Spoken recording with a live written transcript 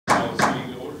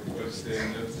to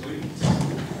stand up, please. We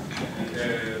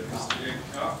have Mr. Ed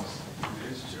Cox from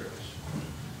his church.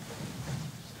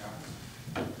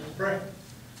 Let's pray.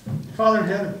 Father in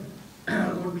heaven,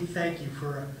 Lord, we thank you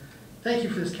for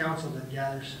this council that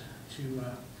gathers to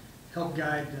help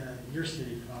guide your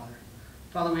city, Father.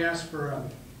 Father, we ask for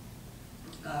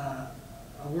a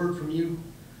word from you.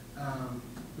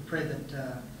 We pray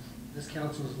that this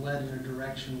council is led in a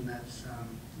direction that's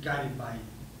guided by you.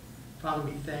 Father,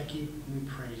 we thank you and we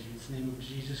praise you. It's in the name of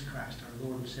Jesus Christ, our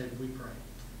Lord and Savior, we pray.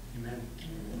 Amen.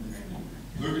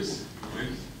 Lucas,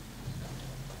 please.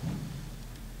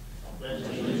 Pledge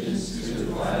allegiance to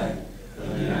the flag of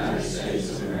the United States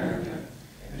of America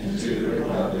and to the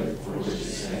republic for which it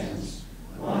stands,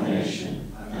 one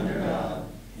nation, under God,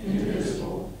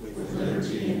 indivisible, with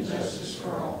liberty and justice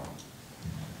for all.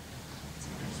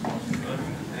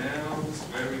 Now,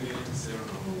 swearing in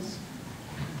ceremonies.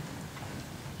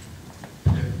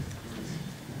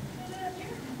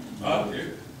 Up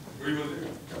here. Where you going there?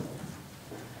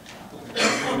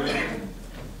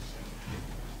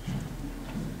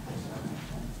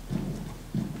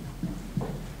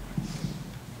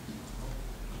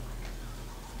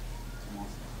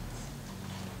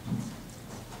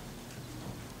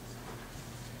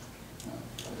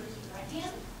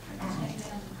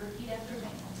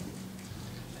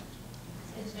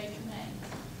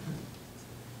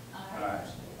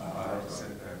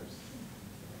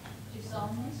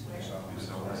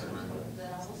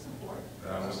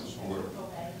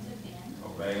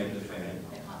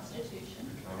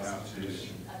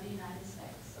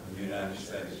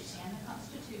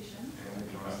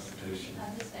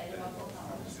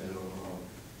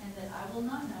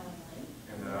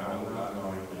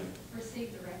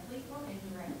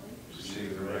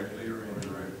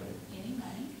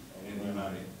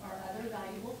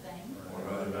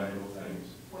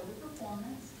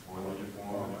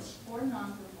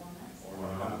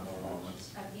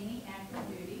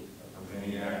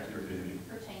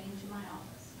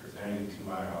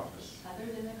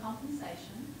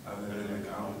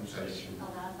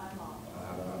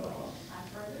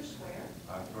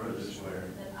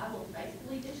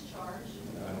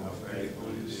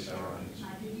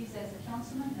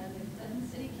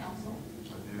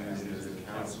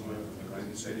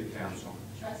 City Council,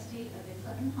 Trustee of the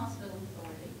Clinton Hospital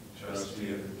Authority,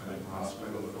 Trustee of the Clinton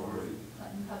Hospital Authority,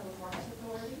 Clinton Public Works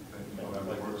Authority, Clinton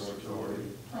Public Works Authority,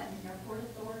 Clinton Airport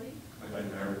Authority,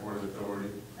 Clinton Airport Authority,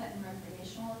 Clinton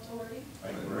Recreational Authority,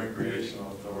 Clinton Recreational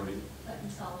Authority, Clinton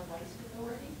Solid Waste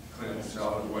Authority, Clinton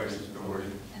Solid Waste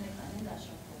Authority, and the Clinton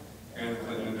Industrial Authority. and the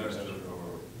Clinton Industrial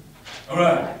Authority. All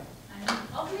right. I need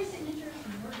all three signatures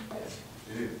and we're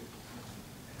good.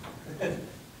 Yeah.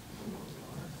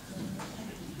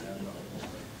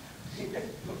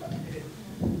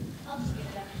 I'll just get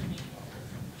it after the meeting.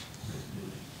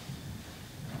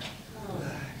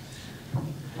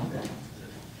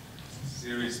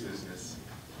 Serious business.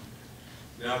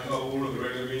 Now call order the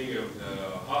regular meeting of the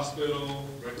Hospital,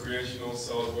 Recreational,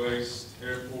 Solid Waste,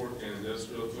 Airport, and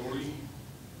Industrial Authority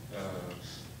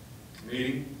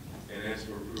meeting, and ask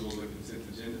for approval of the consent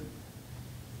agenda.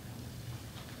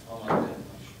 I'll make that motion.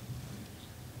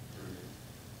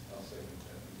 I'll second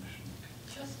that motion.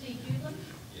 Trustee Hewland,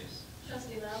 Yes.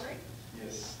 Trustee Lowry,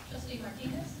 Yes. Trustee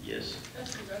Martinez, Yes.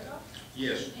 Trustee Rodoff,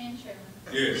 Yes. and Chairman.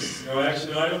 Yes, no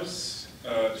action items,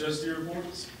 trustee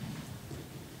reports.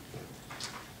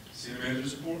 City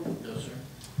manager's report, No, sir.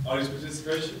 audience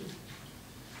participation.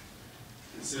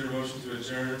 Consider motion to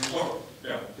adjourn,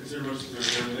 consider motion to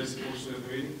adjourn this portion of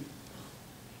the meeting.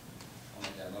 I'll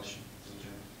make that motion.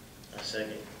 I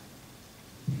second.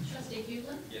 Trustee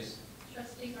Hewland, Yes.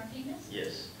 Trustee Martinez,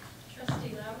 Yes.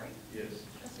 Trustee Lowry, Yes.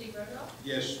 Trustee Rodoff,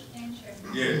 Yes. and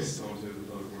Chairman. Yes, on to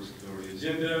the Public Works Authority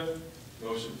agenda.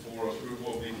 Motion for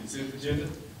approval of the consent agenda.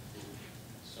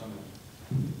 So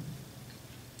moved.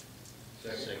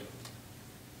 Second.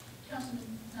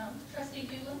 Councilman, Trustee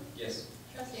Hewland, Yes.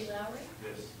 Trustee Lowry,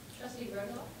 Yes. Trustee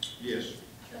Rodoff, Yes.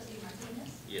 Trustee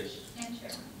Martinez, Yes. and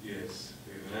Chairman. Yes,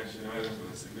 we have an action item,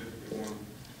 and a significant one.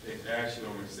 Take action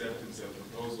on acceptance of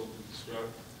proposal to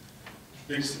construct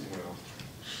Dixon Well.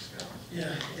 Scott.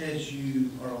 Yeah, as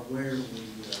you are aware, we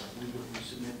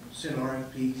sent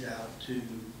RFPs out to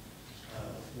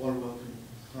water well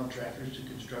contractors to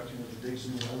construction of the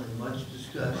Dixon Well, and much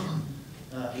discussed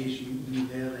issue. You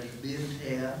have a bid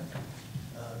tab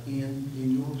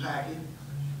in your packet.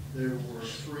 There were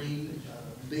 3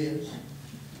 bids,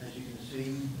 as you can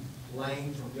see.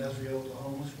 Lane from Guthrie,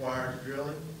 Oklahoma, Squires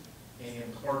Drilling,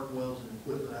 and Clark Wells and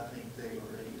Equipment. I think they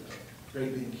are a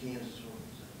Great Bend, Kansas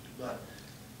organization. But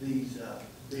these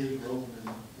bids were open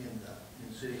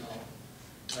in City Hall.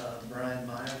 Brian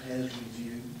Meyer has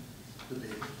reviewed the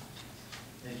bid.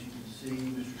 As you can see,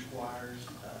 Mr. Squires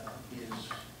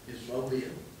is low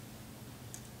bid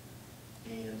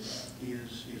and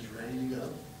is ready to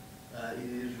go. It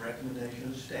is recommendation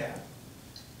of staff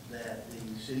that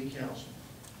the city council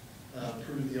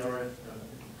approve the RF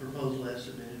proposal as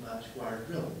submitted by Squire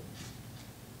Drilling.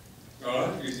 All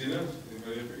right, easy enough.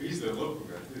 Anybody ever- He's the local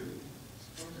guy too.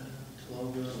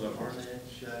 Tologa, Barnett,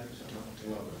 Shuck,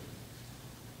 something like that.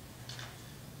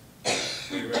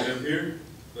 Anybody up here?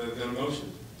 Let them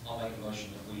motion. I'll make a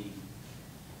motion that we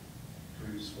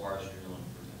approve Squires Drilling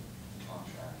for the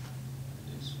contract.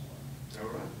 to do some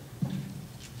work. All right.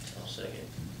 I'll second.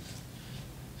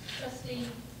 Trustee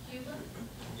Huber?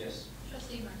 Yes.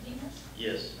 Trustee Martinez?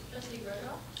 Yes. Trustee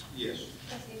Rudolph? Yes.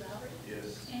 Trustee Lowry? Yes.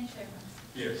 And Chairman?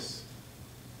 Yes.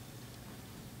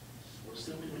 What's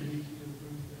the one you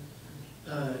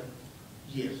approve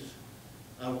Yes,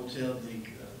 I will tell the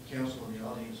council and the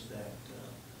audience that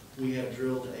we have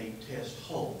drilled a test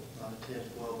hole, not a test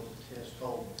well, but a test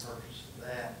hole. The purpose of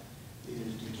that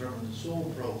is to determine the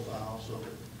soil profile so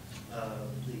that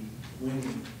the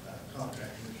winning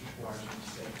contractor, Mr. Squires, in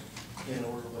this case, can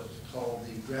order what's called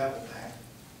the gravel pack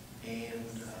and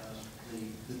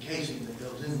the casing that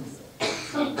goes in with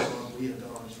it. We have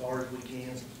gone as far as we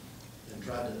can and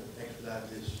tried to expedite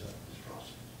this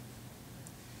process.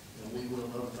 And we will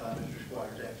notify Mr.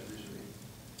 Squires after this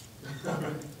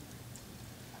meeting.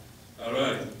 All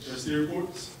right, trustee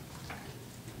reports?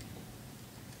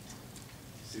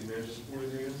 City manager support,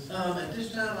 anything else? At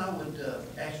this time, I would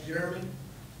ask Jeremy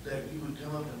that you would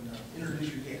come up and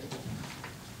introduce your guest.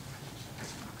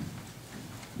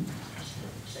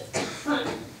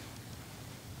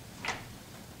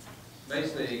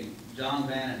 Basically, John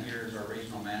Bannon here is our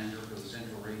regional manager for the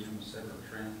central region of Severn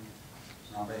Trent.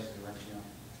 So I'll basically let you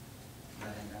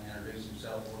let him kind of introduce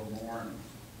himself a little more, and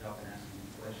y'all can ask him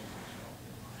questions.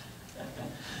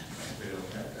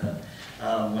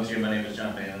 Once again, my name is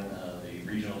John Bannon, the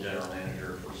Regional General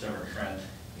Manager for Severn Trent,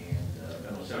 and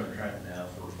been with Severn Trent now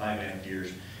for 5.5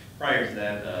 years. Prior to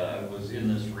that, I was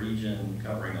in this region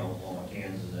covering Oklahoma,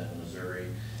 Kansas, and Missouri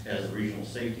as the Regional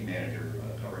Safety Manager,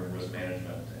 covering risk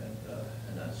management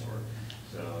and that sort.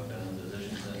 So I've been in the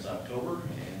position since October,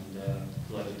 and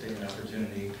glad to take an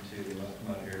opportunity to come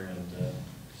out here and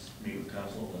meet with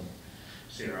council and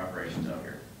see our operations out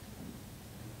here.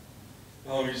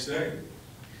 How long are you staying?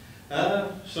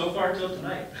 So far till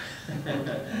tonight. Are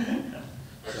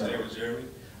you staying with Jeremy?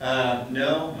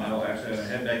 No, I'll actually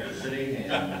head back to the city,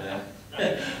 and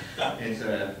it's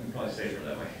probably safer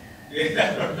that way.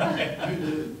 Yeah. You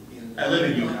live in. I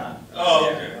live in Yukon. Oh,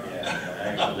 Yeah, okay. Yeah, I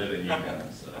actually live in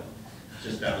Yukon, so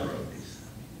just down the road.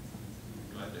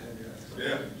 Glad to have you.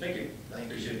 Yeah. Thank you. Thank you.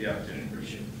 Appreciate the opportunity.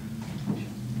 Appreciate it.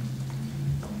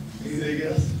 Anything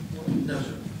else? No,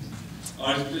 sir.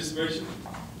 Audience participation?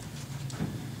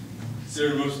 Is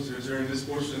there a motion to adjourn this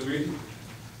portion of the meeting?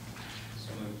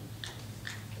 So moved.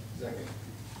 Second.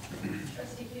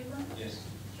 Trustee Huber? Yes.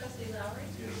 Trustee Lowry?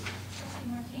 Yes. Trustee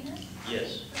Martinez? Yes.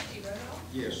 Trustee Rudolph?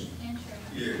 Yes. And Chairman?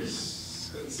 Yes.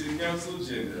 City council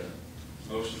agenda.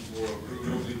 Motion for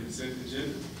approval of the consent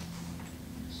agenda.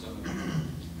 So moved.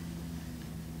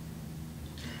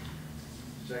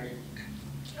 Second.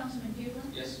 Councilman Huber?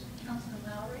 Yes. Councilman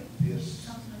Lowry? Yes.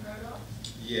 Councilman Rudolph?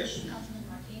 Yes. Councilman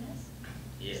Martinez?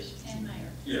 Yes. And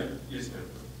Mayor? Yeah, yes, ma'am.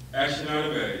 Action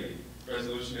item A,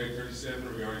 resolution 837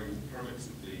 regarding permits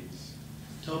and fees.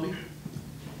 Toby,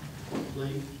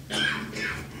 please.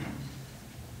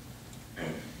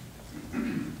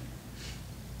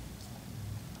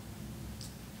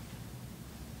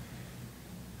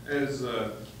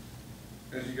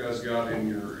 As you guys got in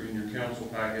your council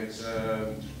packets,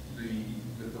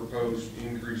 the proposed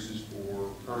increases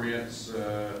for permits,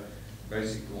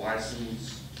 basic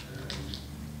license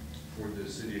for the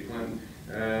city of Clinton.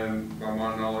 By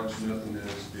my knowledge, nothing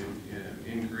has been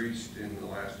increased in the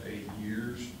last 8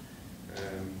 years.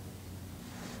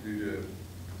 Due to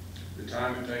the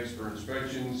time it takes for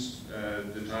inspections,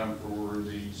 the time for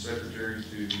the secretary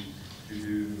to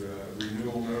do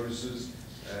renewal notices,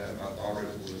 I thought it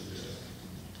would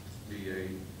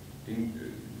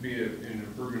be an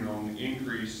improvement on the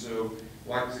increase. So,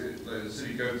 like the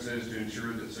city code says, to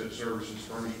ensure that such services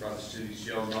furnished by the city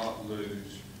shall not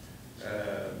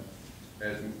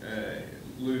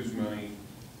lose money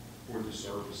for the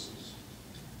services.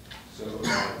 So,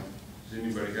 does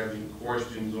anybody have any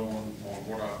questions on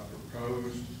what I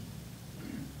proposed?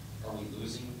 Are we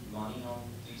losing money on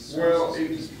these Well,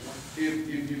 services?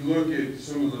 if you look at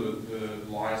some of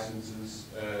the licenses,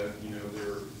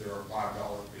 there are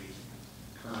 $5 fees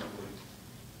currently.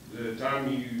 The time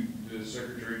the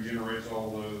secretary generates all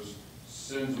those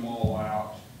sends them all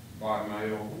out by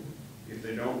mail. If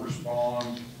they don't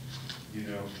respond, you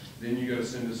know, then you gotta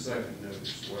send a second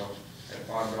notice. Well, at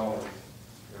 $5,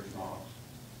 there's not.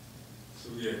 So,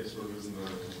 yeah, so there's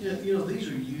another. Yeah, you know, these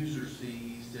are user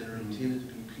fees that are intended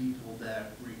to be people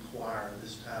that require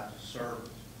this type of service.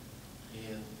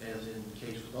 And as in the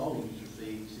case with all user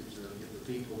fees, if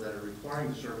the people that are requiring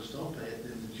the service don't pay it,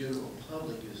 then the general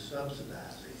public is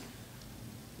subsidizing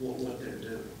what they're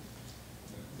doing.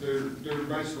 They're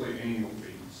basically annual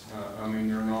fees. I mean,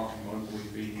 they're not monthly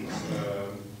fees.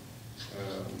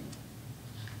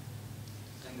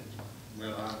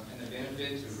 And the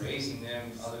benefit to raising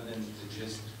them, other than to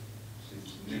just,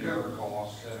 to meet our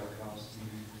costs, set our costs.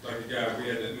 Like the guy, we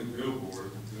had that new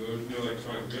billboard, the new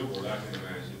electronic billboard, I can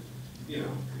imagine. You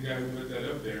know, the guy who put that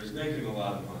up there is making a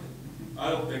lot of money. I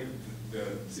don't think the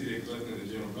city of Clinton and the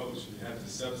general public should have to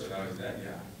subsidize that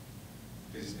guy.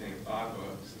 He's paying $5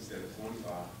 instead of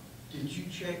 25. Did you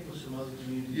check with some other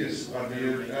communities? Yes, I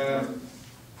did.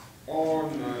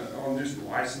 On this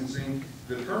licensing,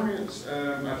 the permits,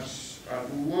 I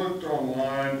looked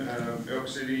online, Elk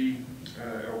City,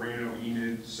 El Reno,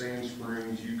 Enid, Sand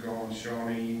Springs, Yukon,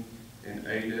 Shawnee, and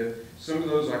Ada. Some of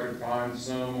those I could find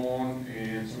some on,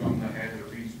 and some of them that had their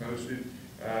fees posted.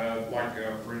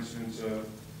 For instance,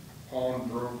 Pawn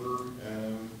Broker,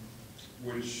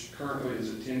 which currently is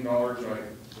at $10, I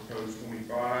proposed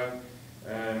 $25.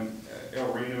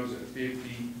 El Reno's at $50,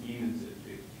 Enid's at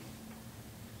 $50.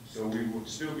 So we would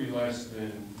still be less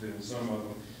than some of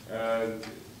them.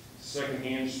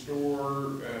 Secondhand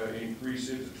store, increase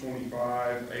it to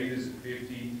 $25, Ada's at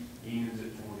 $50, Enid's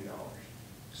at $20.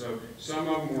 So some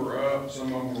of them were up,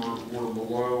 some of them were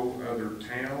below other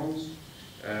towns.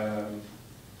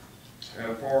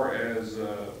 As far as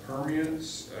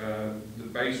permits, the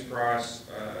base price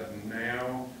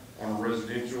now on a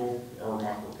residential, or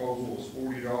my proposal is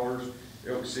 $40.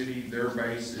 Elk City, their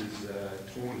base is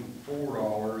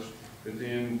 $24, but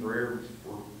then for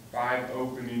 5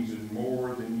 openings and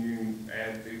more, then you can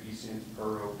add 50 cents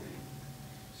per opening.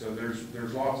 So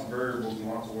there's lots of variables and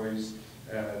lots of ways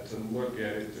to look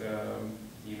at it.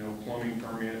 You know, plumbing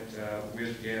permit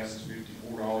with gas is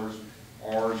 $54.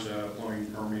 Ours plumbing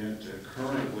permit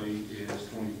currently is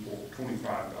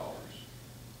 $25.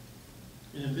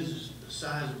 And if this is a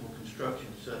sizable construction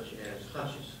such as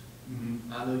Hutch's,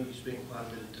 I know you spend quite a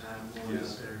bit of time going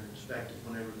out there and inspecting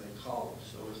whenever they call us.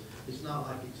 So it's not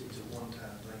like it's a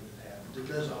one-time thing that happens. It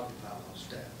does occupy a lot of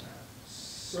staff time.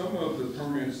 Some of the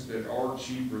permits that are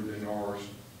cheaper than ours,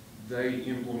 they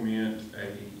implement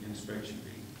a inspection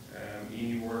fee,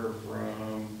 anywhere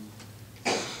from,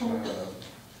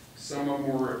 some of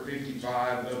them were at $55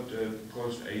 up to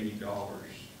close to $80.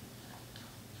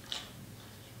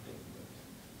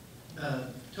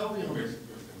 Tell me on this,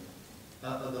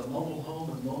 the mobile home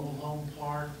and mobile home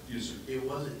park, Yes, sir. it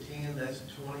was at 10, that's at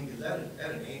 20. Is that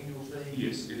an annual fee?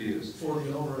 Yes, it is. For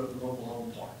the owner of the mobile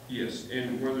home park? Yes,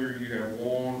 and whether you have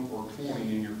 1 or 20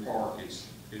 in your park, it's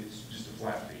just a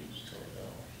flat fee.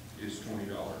 It's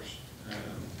 $20.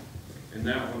 And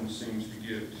that one seems to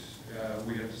get,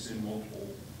 we have to send multiple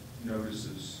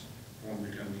notices for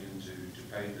them to come in to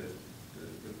pay the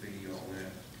fee on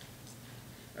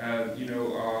that. You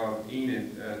know,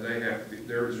 Enid,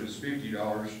 theirs is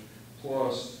 $50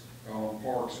 plus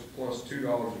parks plus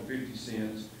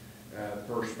 $2.50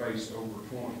 per space over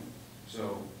 20.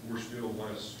 So we're still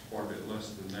quite a bit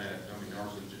less than that. I mean,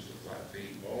 ours is just a flat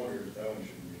fee. Well, that one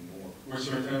should be more. What's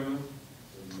your time?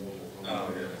 than mobile home.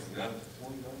 Oh, yeah, it's not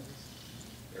 $20,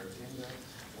 $13,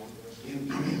 $20.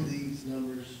 Any of these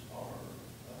numbers are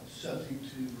subject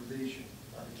to revision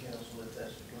by the council if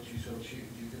that's what you so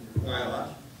choose. You can revise.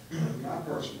 Well, my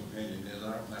personal opinion is I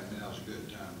don't think now's a good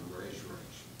time to raise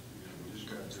rates. You know, we just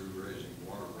got through raising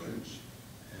water rates,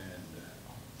 and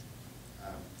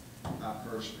I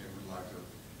personally would like to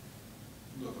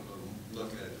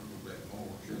look at it a little bit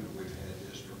more. You know, we've had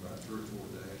this for about 3 or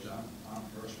 4 days. I'm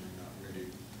personally not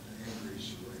ready to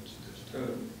increase the rates at this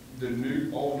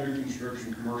time. All new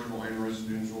construction, commercial and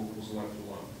residential, was left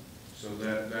alone. So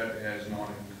that has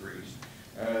not increased.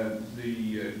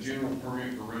 The general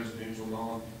permit for residential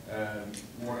lawn,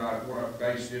 what I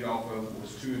based it off of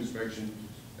was 2 inspections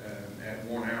at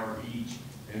 1 hour each,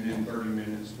 and then 30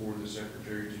 minutes for the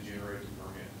secretary to generate the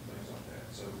permit, things like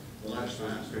that. So Well, that's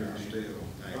fine, but I still think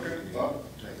Okay. we need to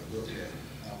take a look at it.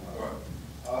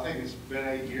 I think it's been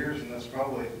 8 years, and that's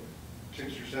probably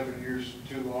 6 or 7 years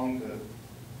too long to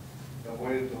have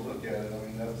waited to look at it. I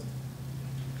mean, that's,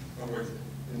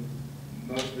 and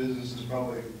most businesses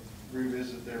probably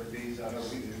revisit their fees, I know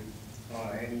we do, on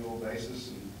an annual basis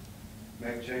and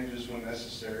make changes when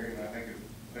necessary. And I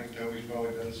think Toby's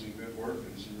probably done some good work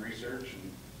and some research research,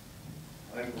 and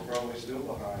I think we're probably still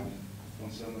behind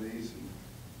on some of these. And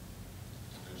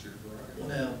That's your correct. Well,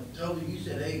 now, Toby, you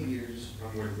said 8 years.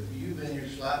 I'm with you. You've been here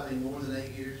slightly more than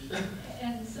 8 years,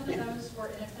 And some of those were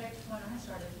in effect when I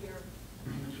started here.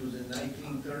 which was in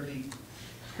 1930.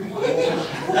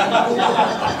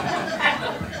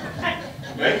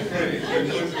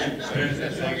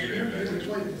 That's how you do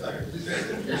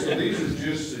that. So these are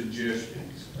just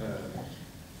suggestions.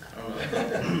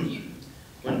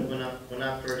 When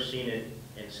I first seen it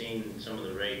and seen some of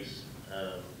the rates,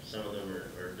 some of them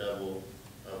are double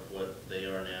of what they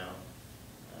are now.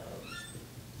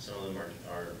 Some of them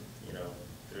are, you know,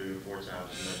 3 or 4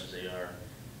 times as much as they are.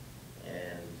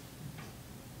 And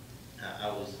I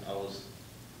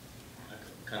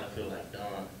kind of feel like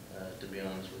Don, to be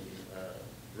honest with you,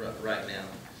 right now,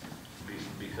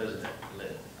 because of that.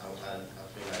 I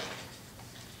feel like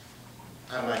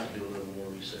I'd like to do a little more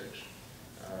research.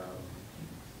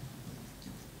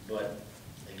 But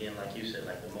again, like you said,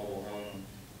 like the mobile home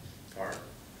part,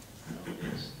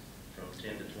 it's from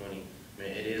 10 to 20. I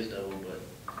mean, it is double, but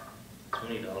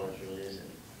 $20 really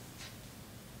isn't.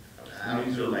 I don't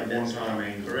These feel are like that's one-time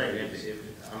annual correct. fees.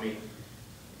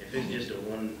 If it's just a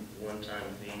one-time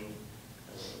thing,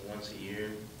 once a year,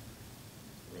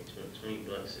 I mean,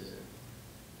 $20 isn't,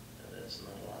 that's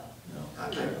not a lot. No,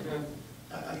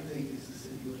 I think as the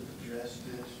city would have addressed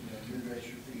this, you know, you address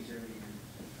your fees every year.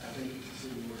 I think if the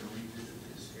city were to revisit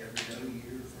this every other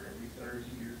year or every third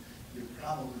year, you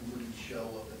probably wouldn't show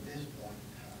up at this point in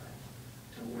time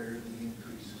to where the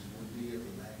increases would be of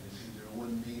the magnitude. There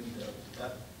wouldn't be,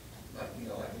 like, you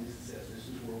know, like Lisa says, this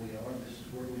is where we are, this is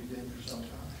where we've been for some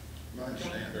time. I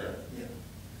understand that. Yeah.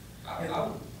 I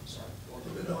would, I'm sorry.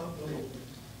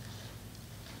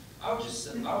 I would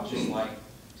just like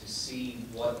to see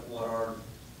what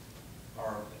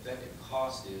our effective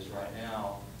cost is right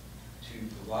now to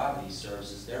provide these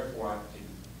services. Therefore, I could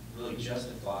really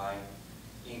justify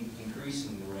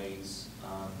increasing the rates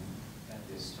at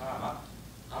this time.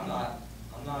 I'm not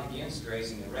against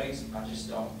raising the rates. I just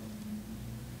don't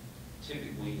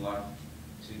typically like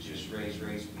to just raise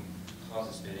rates because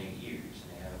it's been 8 years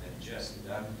and they haven't been adjusted.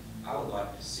 I would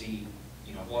like to see,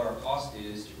 you know, what our cost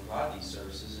is to provide these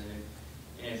services, and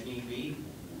if need be,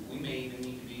 we may even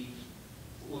need to be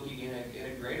looking at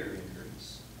a greater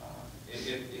increase,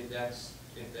 if that's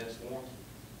warranted.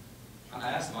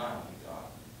 That's my only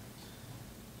thought.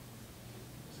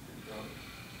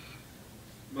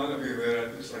 Might not be bad,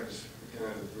 it looks like it's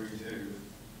kind of agree too.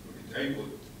 We can table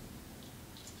it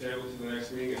to the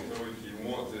next meeting, and tell me if you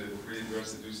want to readdress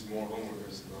it, do some more homework,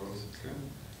 I suppose.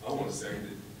 I want to say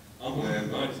that I'm going to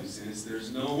add my 2 cents.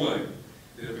 There's no way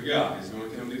that if a guy is going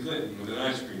to come to Clinton with an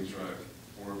ice cream truck,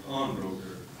 or a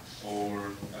pawnbroker,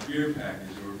 or a beer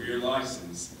package, or a beer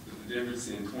license, that the difference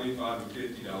in $25 and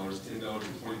 $50, $10 and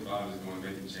 $25 is going to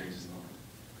make any changes on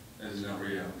it. That is not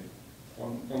reality.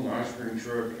 On the ice cream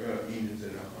truck, Enid's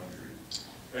at 100.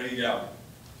 There you go.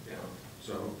 Yeah.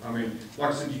 So, I mean,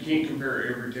 like I said, you can't compare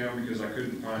every town because I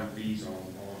couldn't find fees on a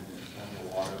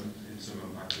lot of them, and some of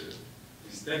them I could.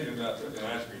 He's thinking about putting an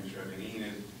ice cream truck in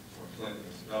Enid or Clinton,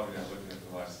 he's probably not looking at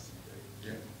the license fee.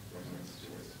 Yeah. Looking at the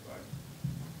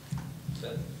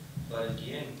choice, But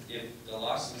again, if the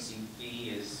licensing fee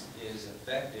is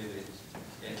effective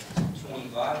at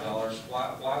 $25,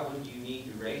 why would you need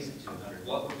to raise it to 100?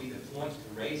 What would be the point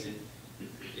to raise it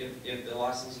if the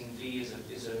licensing fee is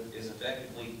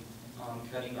effectively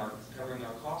covering our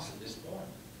costs at this point?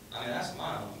 I mean, that's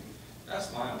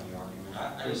my only argument.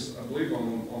 I believe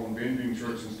on vending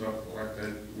trucks and stuff like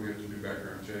that, we have to do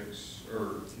background checks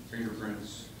or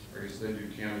fingerprints. I guess they do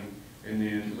county, and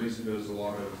then Lisa does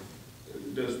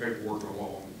does paperwork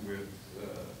along with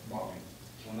Bobby.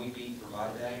 Can we be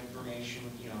provided that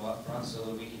information, you know, up front so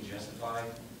that we can justify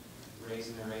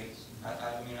raising the rates? I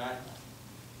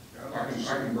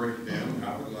can break it down.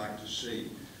 I would like to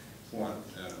see what,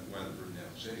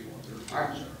 Brunel City, what their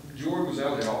fees are. Joy was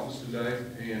out of the office today,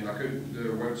 and the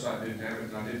website didn't have it,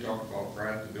 and I did talk to Bob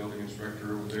Pratt, the building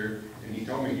inspector over there, and he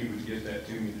told me he would get that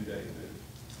to me today.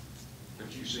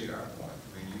 But you see our point.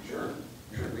 I mean, Sure.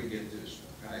 We get this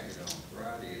packet on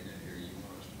Friday, and then here you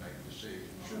want us to make a decision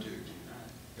on Tuesday night.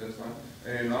 That's fine.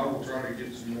 And I will try to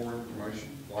get some more information,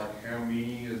 like how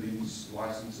many of these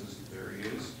licenses there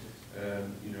is,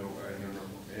 you know,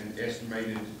 an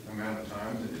estimated amount of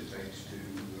time that it takes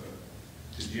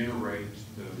to generate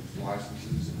the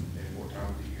licenses and what time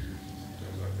of the year, and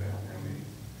things like that, how many.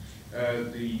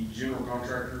 The general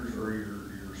contractors or your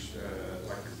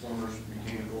like your plumbers,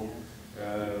 mechanical,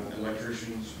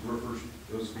 electricians, roofers,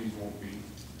 those fees won't be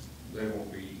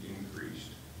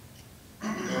increased.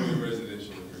 Only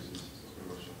residential increases,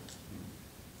 commercial.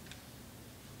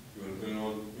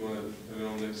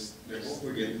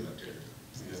 We're getting up there.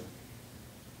 Yeah.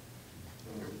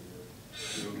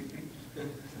 I'm with you.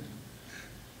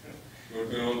 Want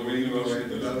to put on, do we need a motion?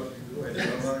 Go ahead,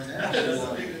 vote on it now. That's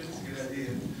a good idea.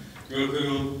 You want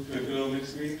to put it on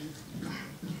next meeting? Do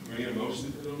we need a motion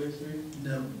to put it on next meeting?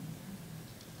 No.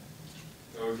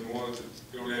 So if you want it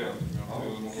to go down, I'll do a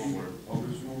little more homework. I'll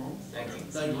do some more. Thank you.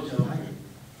 Thank you, Joe.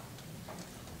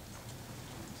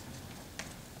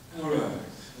 All right,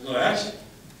 no action.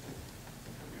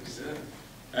 Consent.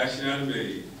 Action item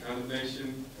B,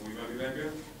 condemnation, are we about to be back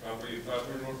up? Property at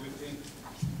 500 North 15th.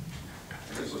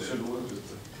 I guess I should have looked at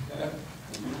the.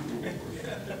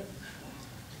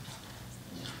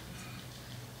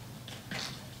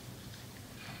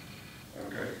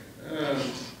 Okay.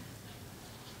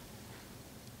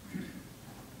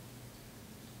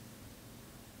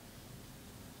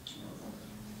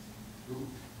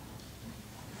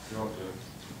 You want to?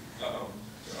 Uh-oh.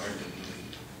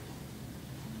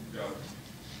 Got it.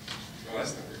 No,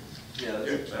 that's not it. Yeah,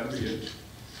 Yep, that'd be it.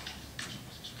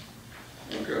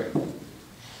 Okay.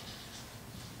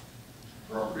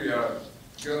 Property I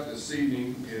got this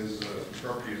evening is,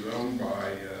 property is owned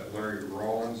by Larry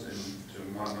Rollins, and to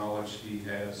my knowledge, he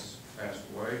has passed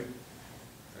away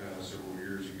several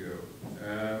years ago.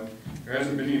 There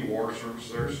hasn't been any water service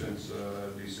there since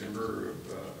December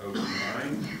of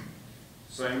 '09.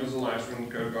 Same as the last one,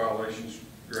 code violations,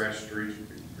 grass,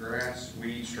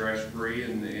 weeds, trash, debris,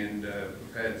 and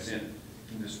we've had sent,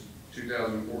 in this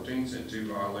 2014, sent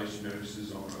 2 violation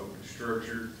notices on open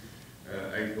structure,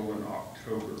 April and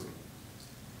October.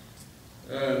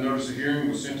 Notice of hearing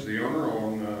was sent to the owner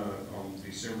on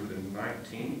December the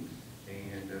 19th,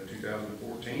 and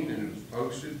 2014, and it was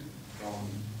posted on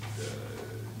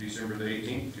December the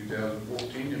 18th,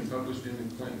 2014, and published in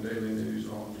the Clinton Daily News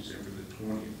on December the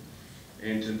 20th.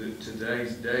 And to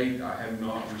today's date, I have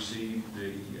not received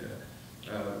the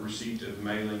receipt of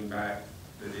mailing back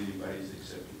that anybody's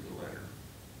accepted the letter.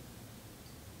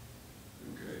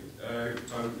 Okay,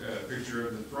 a picture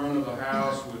of the front of the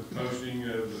house with posting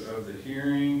of the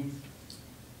hearing.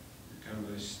 Kind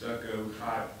of a stucco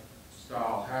type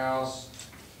style house.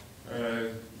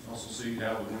 Also see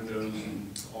how the windows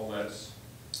and all that's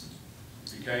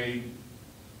decayed.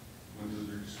 Windows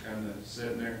are just kind of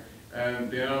sitting there.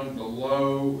 And down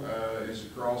below is a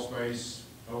crawl space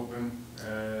open.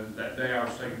 That day I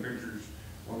was taking pictures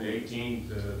on the 18th.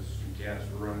 Some cats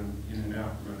were running in and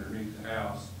out from underneath the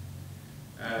house.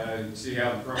 You can see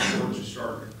how the front porch is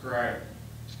starting to crack,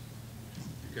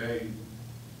 decay,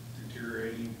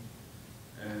 deteriorating.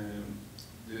 And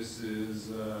this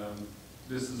is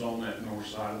on that north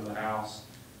side of the house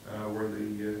where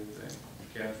the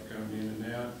cats are coming in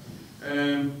and out.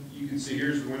 And you can see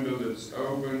here's the window that's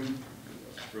open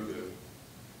for the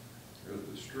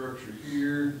structure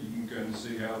here. You can kind of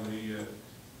see how the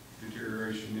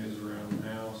deterioration is around the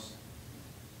house.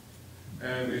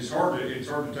 And it's hard to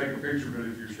take a picture, but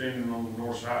if you're standing on the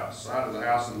north side of the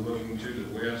house and looking to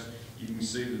the west, you can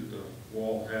see that the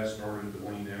wall has started to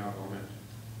lean out on it.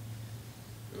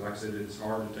 But like I said, it's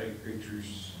hard to take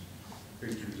pictures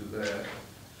of that.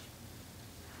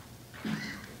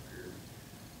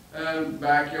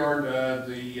 Backyard,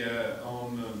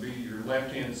 on your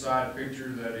left-hand side picture,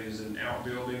 that is an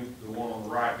outbuilding. The one on the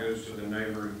right goes to the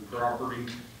neighboring property.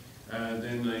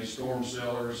 Then the storm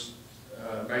cellar's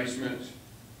basement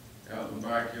out in the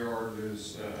backyard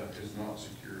is not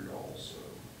secured also.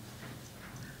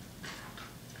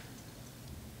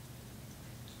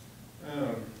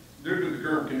 Due to the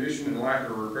current condition and lack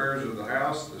of repairs of the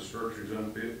house, the structure is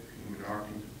unfit for human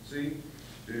occupancy.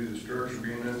 Due to the structure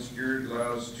being unsecured,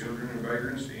 allows children and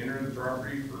vagrants to enter the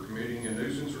property for committing a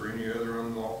nuisance or any other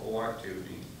unlawful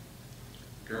activity.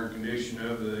 Current condition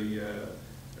of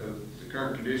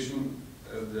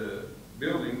the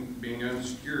building being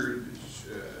unsecured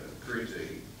creates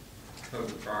a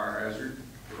public fire hazard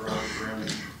for all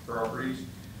surrounding properties.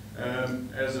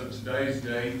 As of today's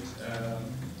date,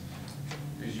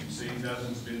 as you can see,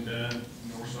 nothing's been done.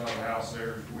 North side of the house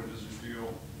there, windows are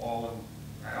still falling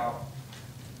out.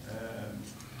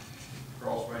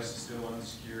 Crawl space is still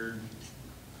unsecured.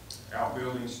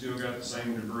 Outbuilding's still got the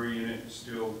same debris in it,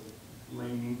 still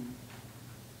leaning.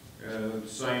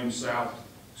 Same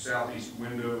southeast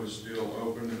window is still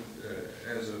open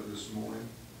as of this morning.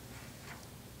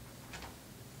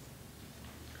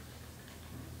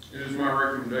 It is my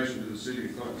recommendation to the City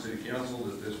of Clinton City Council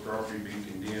that this property be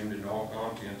condemned and all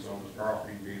contents on this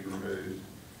property be removed.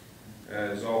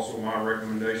 It is also my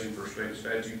recommendation for state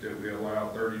statute that we allow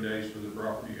 30 days for the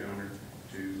property owner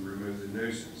to remove the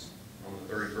nuisance. On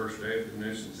the 31st day, if the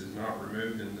nuisance is not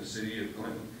removed, then the City of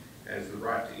Clinton has the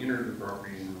right to enter the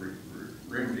property and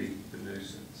remedy the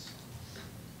nuisance.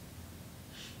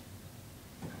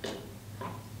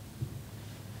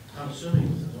 assuming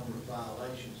with the number of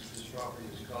violations this property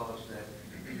has caused, that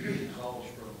you get calls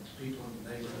from people in the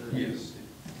neighborhood? Yes,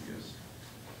 yes.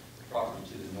 The property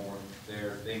to the north,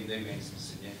 they made some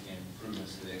significant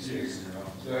improvements to the exterior Yes.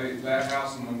 of their own. That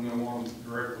house and the one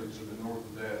directly to the north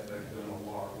of that, they've done a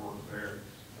lot of work there.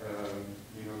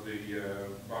 You know, the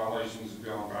violations have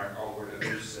gone back all the way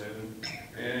to 07.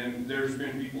 And there's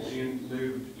been people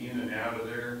lived in and out of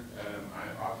there.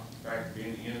 I've in fact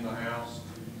been in the house.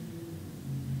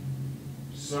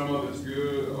 Some of it's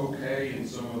good, okay, and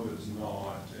some of it's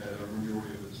not. The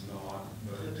majority of it's not.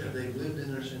 Have they lived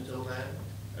in there since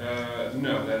 '09?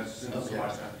 No, that's since the Okay.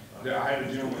 last time. I had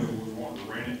a gentleman who was wanting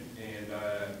to rent it, and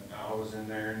I was in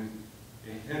there,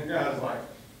 and I was like,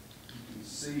 you can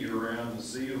see around the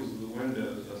seals of the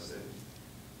windows. I said,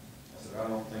 I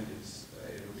don't think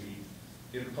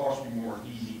it'll cost you more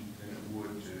heating than it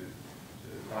would to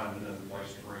find another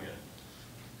place to rent.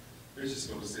 It's just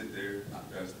gonna sit there,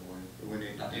 that's the one.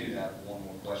 I do have one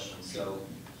more question. So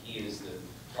he is the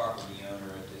property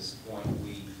owner at this point.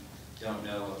 We don't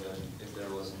know if there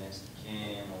was an next of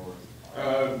kin or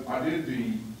I did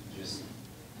just,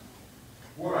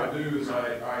 what I do is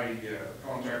I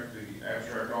contact the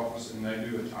abstract office, and they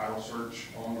do a title search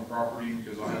on the property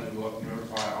because I have to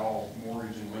notify all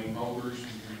mortgage and lien holders.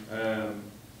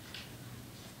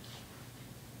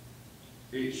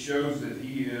 It shows that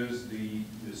he is the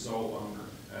sole owner.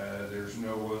 There's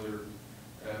no other,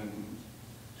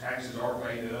 taxes are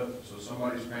paid up, so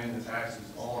somebody's paying the taxes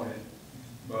on it.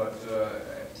 But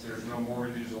there's no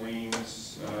mortgages,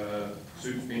 liens,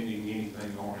 suits pending,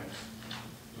 anything on it.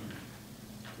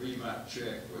 We might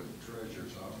check with the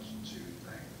treasurer's office and see what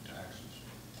they think of taxes.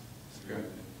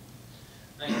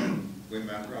 Okay. We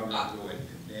might probably go ahead and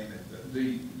condemn it, but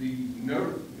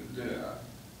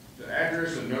The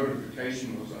address of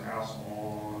notification was a house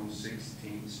on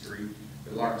 16th Street.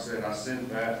 But like I said, I sent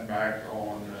that back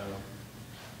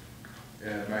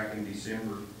back in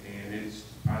December, and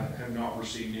I have not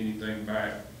received anything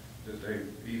back that they've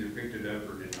either picked it up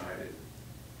or denied it.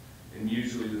 And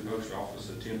usually the post office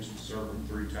attempts to serve them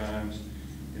 3 times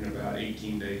in about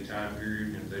 18-day time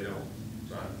period, and if they don't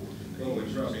sign for it, then well, they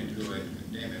we probably need to go ahead and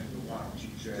condemn it, but why don't you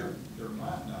check? There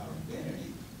might not have been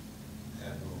any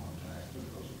admiral on tax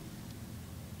because of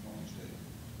homestead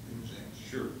exemption.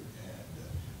 Sure. And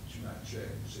you might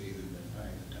check and see who's been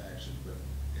paying the taxes, but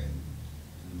in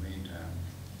the meantime,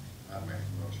 I'd make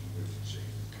a motion with it, see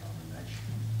the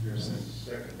combination. Yes,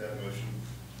 second that motion.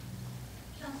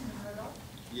 Councilman Rodoff?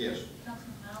 Yes.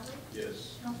 Councilman Malley?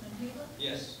 Yes. Councilman Huglen?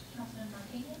 yes. Councilman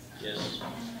Martinez? Yes.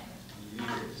 And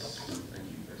Mayor. Yes. Thank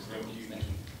you. Thank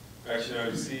you. Action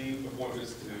item C,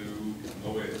 appointments to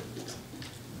OED.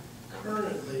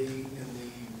 Currently, in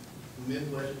the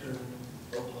Midwestern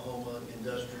Oklahoma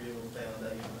Industrial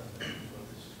Foundation, I think is what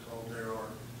this is called, there are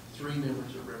 3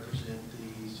 members that represent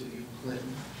the city of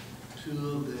Clinton. 2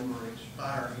 of them are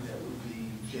expiring. That would be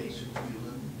Jason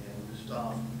Hewlin and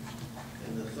Gustav.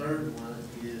 And the 3rd one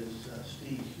is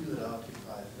Steve Hewitt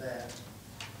occupies that.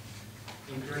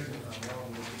 And correct me if I'm wrong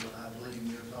with you, but I believe in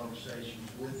your conversations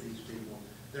with these people,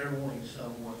 they're wanting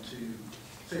someone to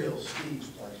fill Steve's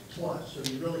place plus. So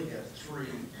you really have 3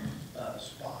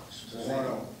 spots. to So fill. why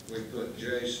don't we put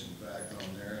Jason back on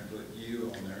there and put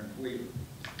you on there and we,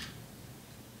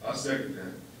 I second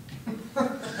that. He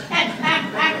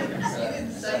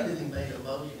didn't say that he made a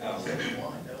motion. Oh. He said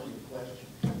why. That was the question.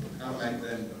 I'll make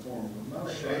that in the form of a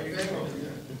motion. There you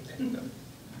go.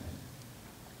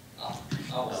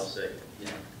 I'll second.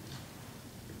 Yeah.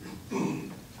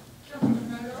 Councilman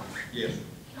Rodoff? Yes.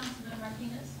 Councilman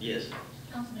Martinez? Yes.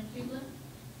 Councilman Huglen?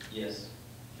 Yes.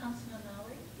 Councilman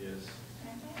Malley? Yes.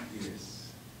 And Mayor. Yes.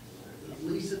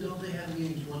 Lisa, don't they have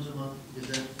meetings once a month? Is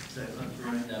that not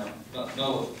correct?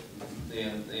 No, the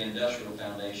Industrial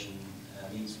Foundation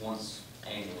meets once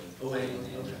annually. Oh,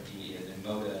 annually, And okay. the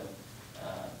MODA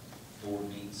board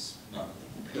meets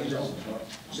monthly. He's on,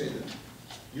 see that.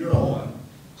 You're on.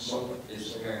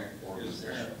 It's the parent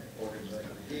organization.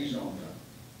 Organization. He's on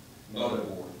the MODA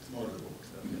board. motor board.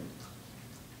 Okay.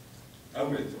 I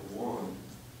went to one,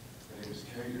 and it was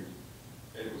catered,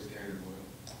 and it was catered well.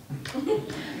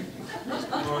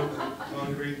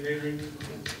 Concrete catering,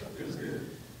 it was good.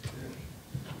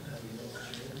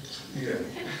 Yeah.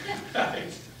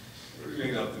 We're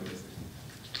being optimistic.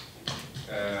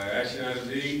 Action item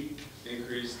D,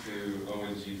 increase to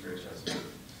ONG franchise.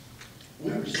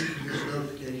 We received this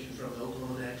notification from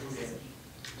Oklahoma Natural Gas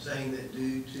saying that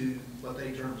due to what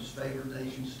they term as favored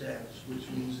nation status, which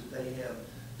means that they have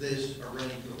this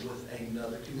arrangement with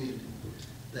another community,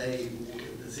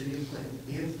 the city of Clinton,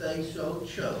 if they so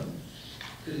chose,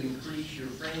 could increase your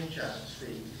franchise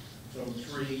fee from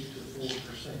 3 to 4%.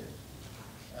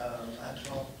 I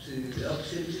talked to Elk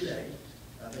City today.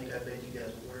 I think I bet you guys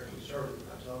are aware of the service.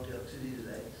 I talked to Elk City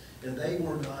today, and they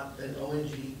were not, and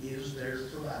ONG is their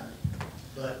provider,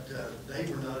 but they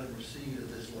were not in receipt of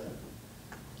this letter.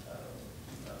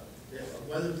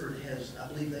 Weatherford has, I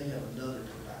believe they have another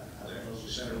provider. I don't know.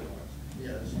 Center Point.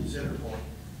 Yeah, it's Center Point.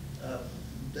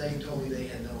 They told me they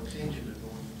had no intention of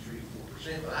going from 3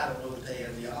 to 4%, but I don't know that they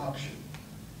have the option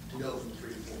to go from 3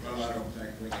 to 4%. Well, I don't think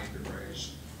we need to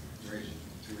raise it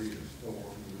 3 to 4. We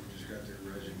just got their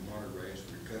raising water rates.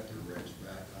 We cut their rates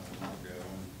back not long ago,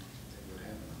 and it would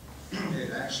happen.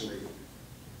 It actually,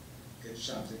 it's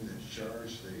something that's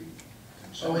charged the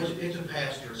Oh, consumer. it's a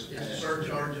pass-through. It's a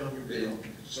surcharge on your bill.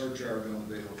 It's surcharge on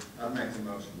the bill. I make the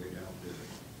motion, we don't do it.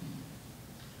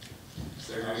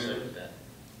 I'll second that.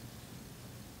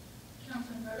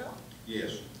 Councilman Rodoff?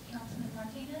 Yes. Councilman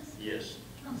Martinez? Yes.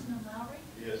 Councilman Lowry?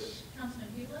 Yes. Councilman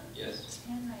Huglen? Yes.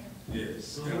 And Mayor.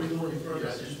 Yes. Before we go any further,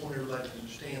 I just want everybody to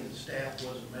understand that staff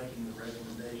wasn't making the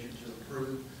recommendation to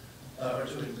approve, or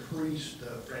to increase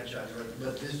the franchise rate,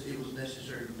 but it was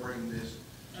necessary to bring this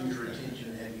to your attention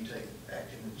and have you take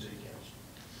action in city council.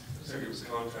 Looks like it was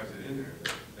contracted in there,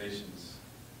 the nations,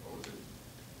 what was it?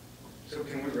 So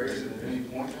can we raise it at any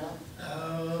point now?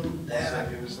 Once That,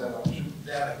 they give us that option?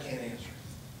 that I can't answer.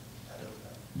 I don't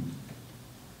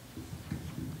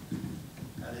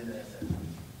know. I didn't ask that.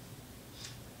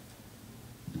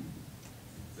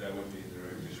 That would be the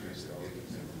registration.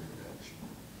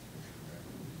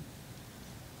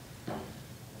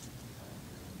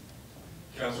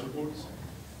 Council reports?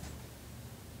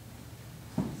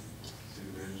 City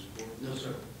manager's report? No,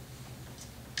 sir.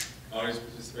 Audience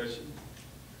participation?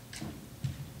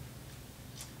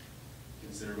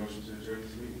 Consider motion to adjourn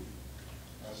this meeting.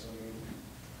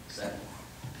 Second.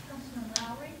 Councilman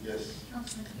Lowry? Yes.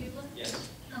 Councilman Huglen? Yes.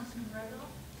 Councilman Rodoff?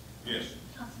 Yes.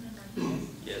 Councilman Martinez?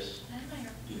 Yes. And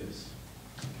Mayor. Yes.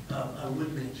 I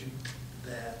would mention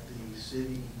that the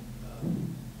city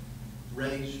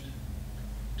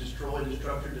destroyed a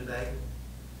structure today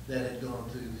that had gone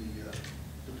through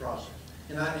the process.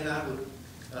 And I would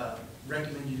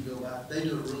recommend you to go by. They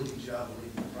do a really good job of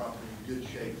leaving the property in good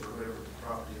shape for whoever the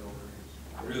property owner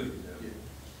is. Really? Yeah.